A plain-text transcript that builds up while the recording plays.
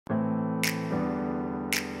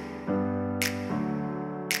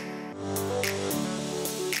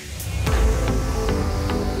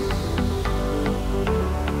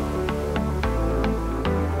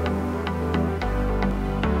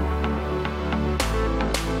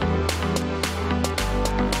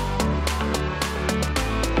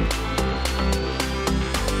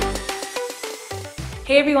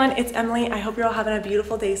Hey everyone, it's Emily. I hope you're all having a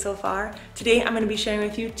beautiful day so far. Today I'm going to be sharing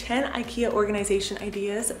with you 10 IKEA organization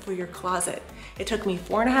ideas for your closet. It took me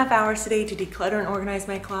 4.5 hours today to declutter and organize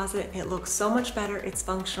my closet. It looks so much better, it's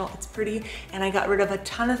functional, it's pretty, and I got rid of a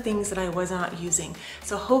ton of things that I was not using.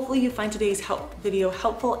 So hopefully you find today's video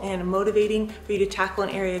helpful and motivating for you to tackle an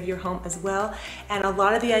area of your home as well. And a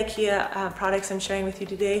lot of the IKEA products I'm sharing with you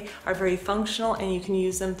today are very functional and you can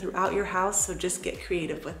use them throughout your house, so just get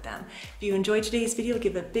creative with them. If you enjoyed today's video,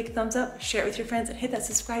 give it a big thumbs up, share it with your friends, and hit that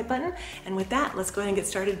subscribe button. And with that, let's go ahead and get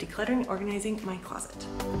started decluttering and organizing my closet.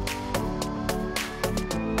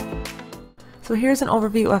 So here's an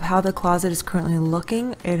overview of how the closet is currently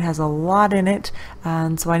looking. It has a lot in it,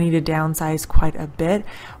 and so I need to downsize quite a bit.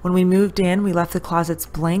 When we moved in, we left the closets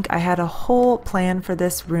blank. I had a whole plan for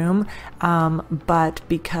this room, but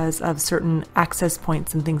because of certain access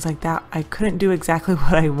points and things like that, I couldn't do exactly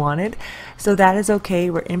what I wanted. So that is okay.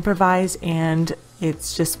 We're improvised and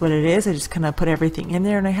it's just what it is. I just kind of put everything in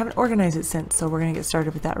there and I haven't organized it since, so we're going to get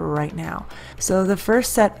started with that right now. So the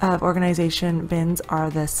first set of organization bins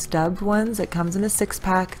are the stubbed ones. It comes in a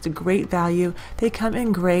 6-pack. It's a great value. They come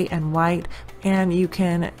in gray and white, and you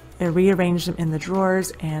can rearrange them in the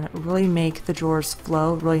drawers and really make the drawers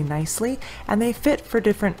flow really nicely, and they fit for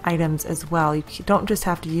different items as well. You don't just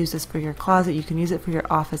have to use this for your closet, you can use it for your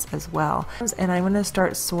office as well. And I'm going to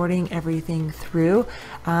start sorting everything through.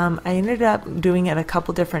 I ended up doing it a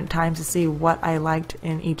couple different times to see what I liked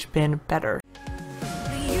in each bin better.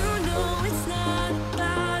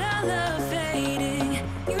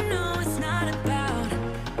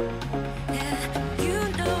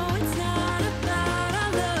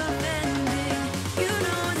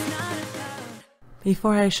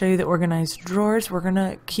 Before I show you the organized drawers, we're going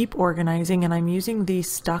to keep organizing, and I'm using these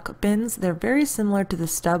stuck bins. They're very similar to the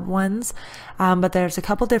stub ones, but there's a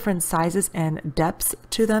couple different sizes and depths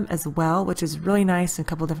to them as well, which is really nice, and a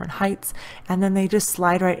couple different heights, and then they just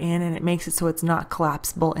slide right in and it makes it so it's not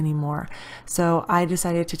collapsible anymore. So I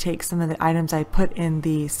decided to take some of the items I put in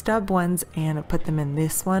the stub ones and put them in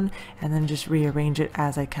this one, and then just rearrange it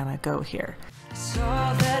as I kind of go here. So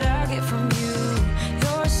that I get from you,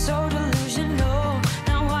 you're so delusional.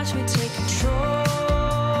 Me take control.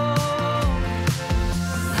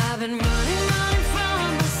 I've been running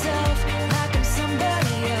from myself like I'm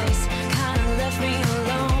somebody else. Kinda left me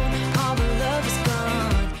alone. All the love is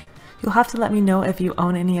gone. You'll have to let me know if you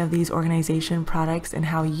own any of these organization products and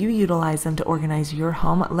how you utilize them to organize your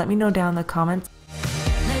home. Let me know down in the comments.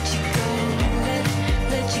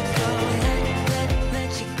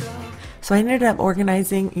 So I ended up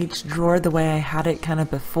organizing each drawer the way I had it kind of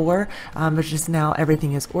before, but just now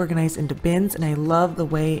everything is organized into bins, and I love the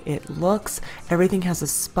way it looks. Everything has a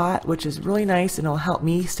spot, which is really nice, and it'll help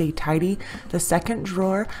me stay tidy. The second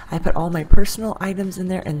drawer, I put all my personal items in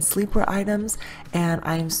there and sleepwear items, and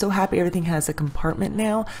I'm so happy everything has a compartment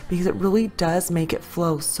now because it really does make it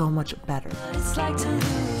flow so much better.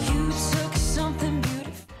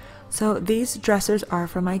 So these dressers are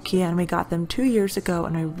from Ikea, and we got them 2 years ago,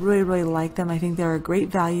 and I really like them. I think they're a great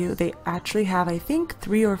value. They actually have, I think,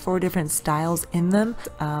 3 or 4 different styles in them,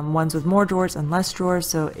 ones with more drawers and less drawers,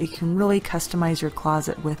 so you can really customize your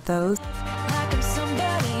closet with those.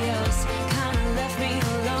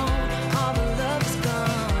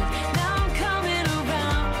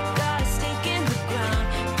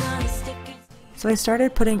 So I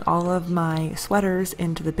started putting all of my sweaters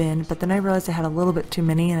into the bin, but then I realized I had a little bit too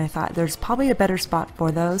many, and I thought there's probably a better spot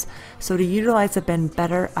for those. So to utilize the bin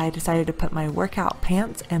better, I decided to put my workout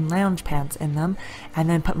pants and lounge pants in them, and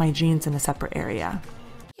then put my jeans in a separate area.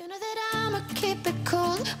 You know that I'ma keep it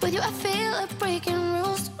cool. With you I feel like breaking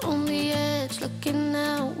rules. On the edge, looking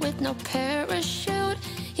out with no parachute.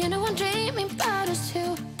 You know I'm dreaming about us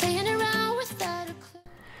too, playing around without a clue.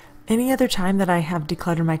 Any other time that I have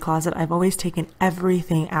decluttered my closet, I've always taken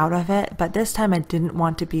everything out of it, but this time I didn't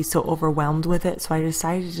want to be so overwhelmed with it, so I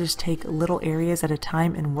decided to just take little areas at a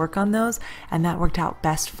time and work on those, and that worked out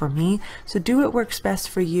best for me. So do what works best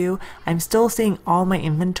for you. I'm still seeing all my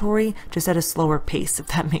inventory, just at a slower pace, if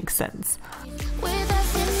that makes sense.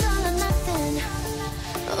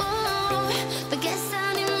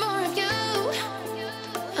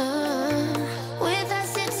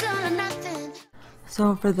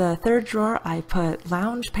 So for the third drawer, I put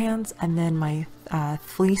lounge pants, and then my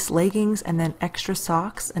fleece leggings, and then extra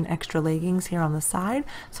socks and extra leggings here on the side,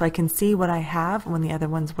 so I can see what I have when the other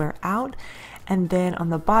ones wear out. And then on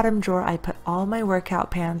the bottom drawer, I put all my workout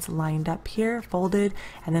pants lined up here, folded,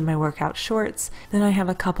 and then my workout shorts. Then I have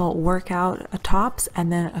a couple workout tops, and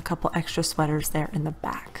then a couple extra sweaters there in the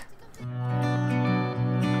back.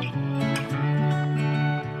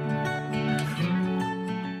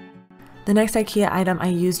 The next IKEA item I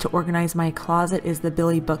use to organize my closet is the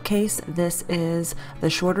Billy bookcase. This is the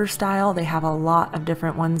shorter style. They have a lot of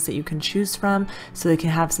different ones that you can choose from, so they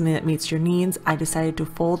can have something that meets your needs. I decided to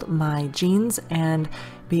fold my jeans and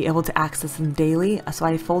be able to access them daily. So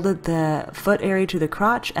I folded the foot area to the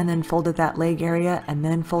crotch and then folded that leg area and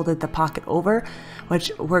then folded the pocket over,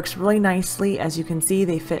 which works really nicely. As you can see,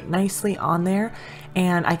 they fit nicely on there,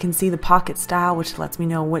 and I can see the pocket style, which lets me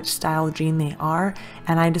know which style jean they are.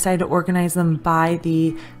 And I decided to organize them by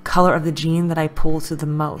the color of the jean that I pull to the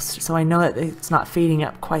most. So I know that it's not fading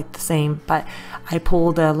up quite the same, but I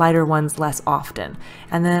pull the lighter ones less often.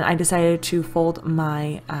 And then I decided to fold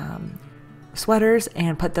my sweaters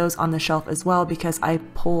and put those on the shelf as well, because I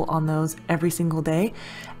pull on those every single day,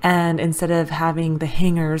 and instead of having the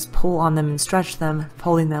hangers pull on them and stretch them,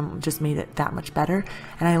 folding them just made it that much better,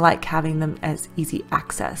 and I like having them as easy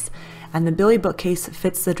access. And the Billy bookcase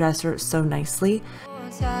fits the dresser so nicely.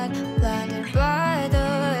 Blinded by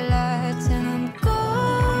the lights, and I'm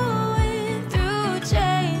going through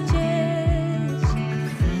changes,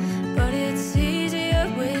 but it's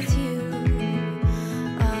easier with you.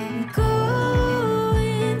 I'm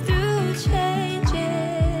going through changes,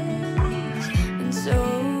 and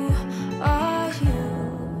so are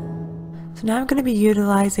you. So now I'm going to be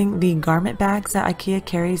utilizing the garment bags that IKEA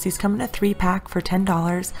carries. These come in a 3-pack for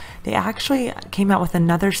 $10. They actually came out with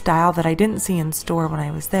another style that I didn't see in store when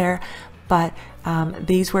I was there, but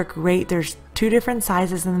these work great. There's 2 different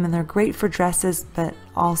sizes in them, and they're great for dresses, but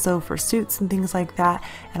also for suits and things like that.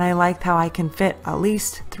 And I liked how I can fit at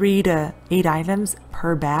least 3 to 8 items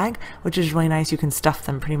per bag, which is really nice. You can stuff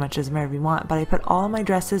them pretty much as wherever you want, but I put all of my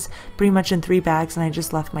dresses pretty much in 3 bags, and I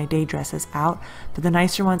just left my day dresses out. But the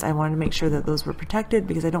nicer ones, I wanted to make sure that those were protected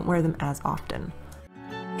because I don't wear them as often.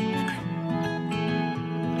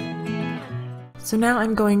 So now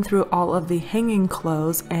I'm going through all of the hanging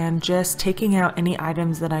clothes and just taking out any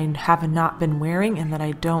items that I have not been wearing and that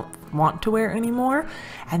I don't want to wear anymore.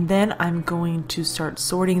 And then I'm going to start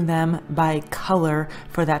sorting them by color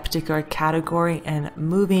for that particular category and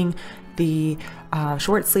moving the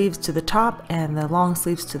short sleeves to the top and the long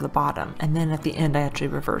sleeves to the bottom. And then at the end I actually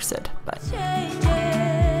reverse it. But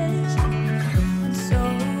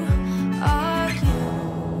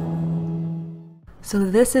so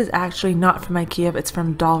this is actually not from IKEA, but it's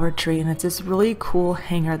from Dollar Tree, and it's this really cool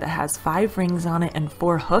hanger that has 5 rings on it and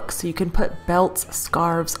 4 hooks, so you can put belts,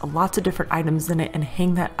 scarves, lots of different items in it and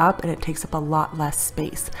hang that up, and it takes up a lot less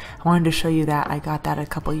space. I wanted to show you that. I got that a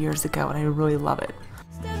couple years ago and I really love it.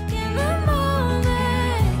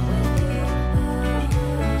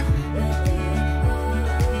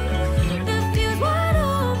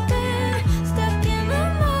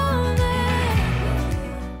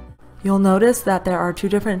 You'll notice that there are 2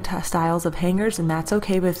 different styles of hangers, and that's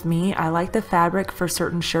okay with me. I like the fabric for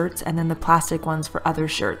certain shirts and then the plastic ones for other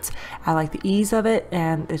shirts. I like the ease of it,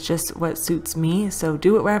 and it's just what suits me. So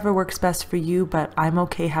do it wherever works best for you, but I'm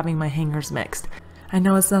okay having my hangers mixed. I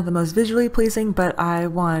know it's not the most visually pleasing, but I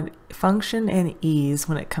want function and ease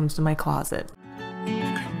when it comes to my closet.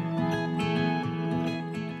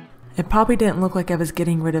 It probably didn't look like I was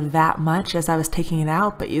getting rid of that much as I was taking it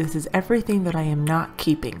out, but this is everything that I am not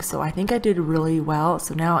keeping. So I think I did really well.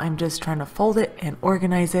 So now I'm just trying to fold it and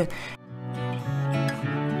organize it.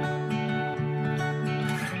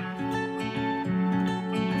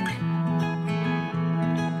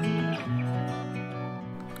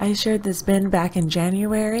 I shared this bin back in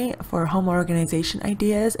January for home organization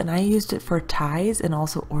ideas, and I used it for ties and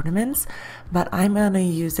also ornaments, but I'm going to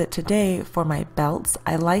use it today for my belts.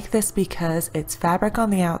 I like this because it's fabric on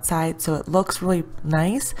the outside, so it looks really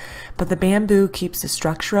nice, but the bamboo keeps the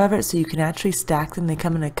structure of it, so you can actually stack them. They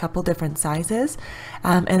come in a couple different sizes,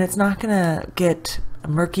 and it's not going to get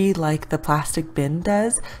murky like the plastic bin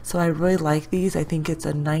does. So I really like these. I think it's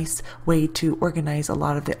a nice way to organize a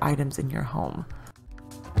lot of the items in your home.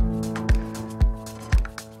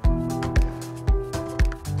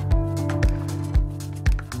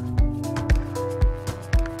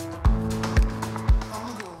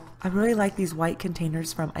 I really like these white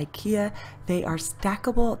containers from IKEA. They are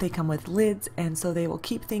stackable, they come with lids, and so they will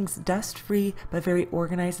keep things dust-free but very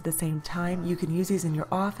organized at the same time. You can use these in your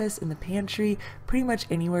office, in the pantry, pretty much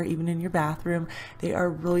anywhere, even in your bathroom. They are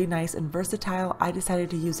really nice and versatile. I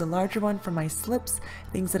decided to use a larger one for my slips,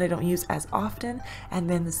 things that I don't use as often, and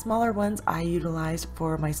then the smaller ones I utilized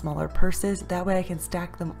for my smaller purses. That way I can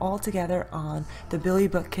stack them all together on the Billy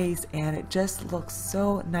bookcase, and it just looks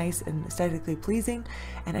so nice and aesthetically pleasing,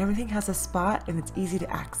 and everything has a spot and it's easy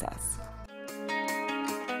to access.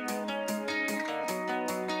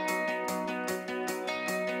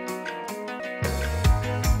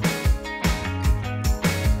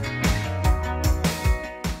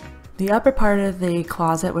 The upper part of the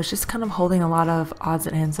closet was just kind of holding a lot of odds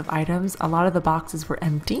and ends of items. A lot of the boxes were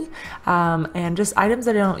empty and just items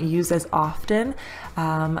that I don't use as often.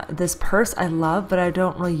 This purse I love, but I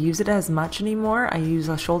don't really use it as much anymore. I use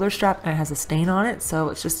a shoulder strap and it has a stain on it, so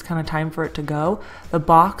it's just kind of time for it to go. The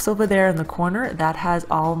box over there in the corner, that has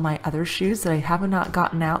all my other shoes that I have not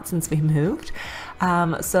gotten out since we moved.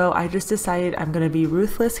 So I just decided I'm going to be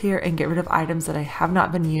ruthless here and get rid of items that I have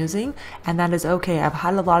not been using, and that is okay. I've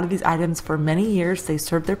had a lot of these items for many years. They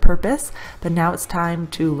serve their purpose, but now it's time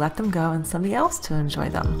to let them go and somebody else to enjoy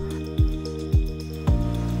them.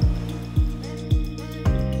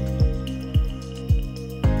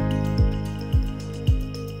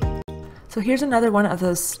 So here's another one of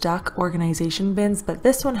those stuck organization bins, but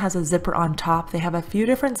this one has a zipper on top. They have a few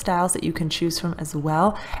different styles that you can choose from as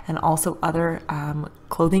well, and also other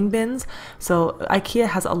clothing bins. So Ikea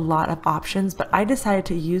has a lot of options, but I decided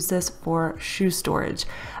to use this for shoe storage.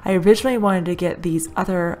 I originally wanted to get these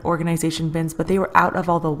other organization bins, but they were out of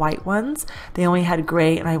all the white ones. They only had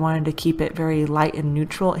gray, and I wanted to keep it very light and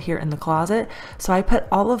neutral here in the closet. So I put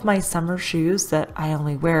all of my summer shoes that I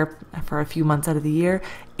only wear for a few months out of the year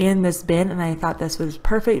in this bin, and I thought this was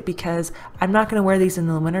perfect because I'm not going to wear these in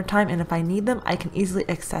the winter time, and if I need them I can easily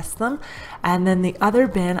access them. And then the other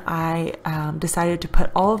bin, I decided to put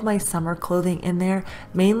all of my summer clothing in there,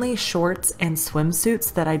 mainly shorts and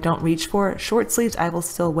swimsuits that I don't reach for. Short sleeves I will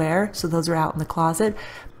still wear, so those are out in the closet.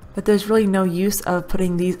 But there's really no use of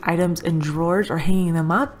putting these items in drawers or hanging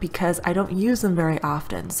them up because I don't use them very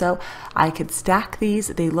often. So I could stack these.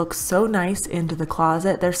 They look so nice into the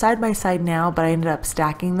closet. They're side by side now, but I ended up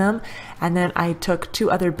stacking them. And then I took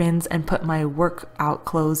two other bins and put my workout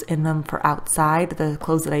clothes in them for outside. The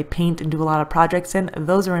clothes that I paint and do a lot of projects in,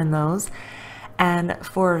 those are in those. And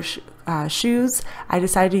for shoes, I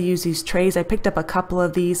decided to use these trays. I picked up a couple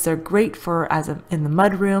of these. They're great for in the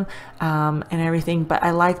mud room and everything, but I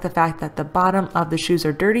like the fact that the bottom of the shoes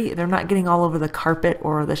are dirty. They're not getting all over the carpet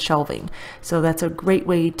or the shelving. So that's a great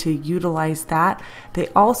way to utilize that. They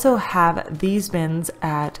also have these bins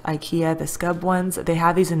at Ikea, the scub ones. They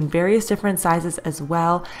have these in various different sizes as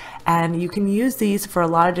well, and you can use these for a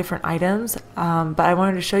lot of different items, but I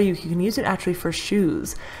wanted to show you can use it actually for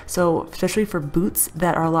shoes. So especially for boots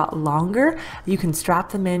that are a lot longer, you can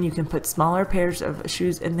strap them in, you can put smaller pairs of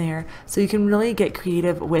shoes in there, so you can really get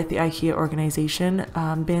creative with the Ikea organization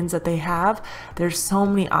bins that they have. There's so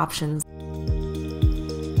many options.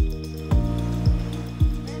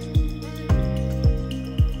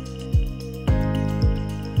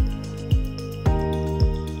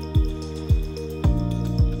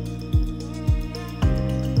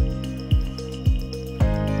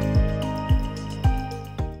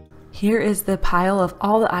 Here is the pile of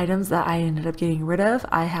all the items that I ended up getting rid of.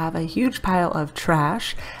 I have a huge pile of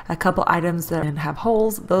trash, a couple items that have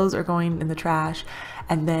holes, those are going in the trash.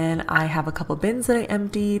 And then I have a couple bins that I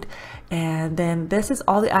emptied. And then this is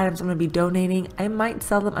all the items I'm going to be donating. I might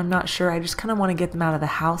sell them, I'm not sure. I just kind of want to get them out of the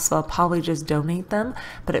house, so I'll probably just donate them.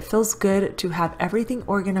 But it feels good to have everything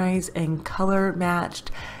organized and color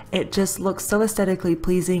matched. It just looks so aesthetically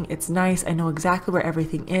pleasing. It's nice. I know exactly where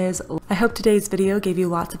everything is. I hope today's video gave you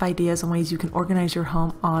lots of ideas on ways you can organize your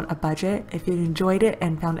home on a budget. If you enjoyed it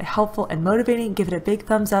and found it helpful and motivating, give it a big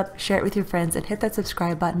thumbs up, share it with your friends, and hit that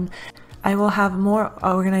subscribe button. I will have more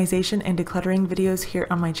organization and decluttering videos here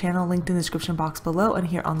on my channel, linked in the description box below and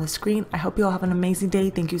here on the screen. I hope you all have an amazing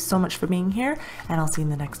day. Thank you so much for being here, and I'll see you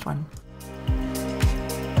in the next one.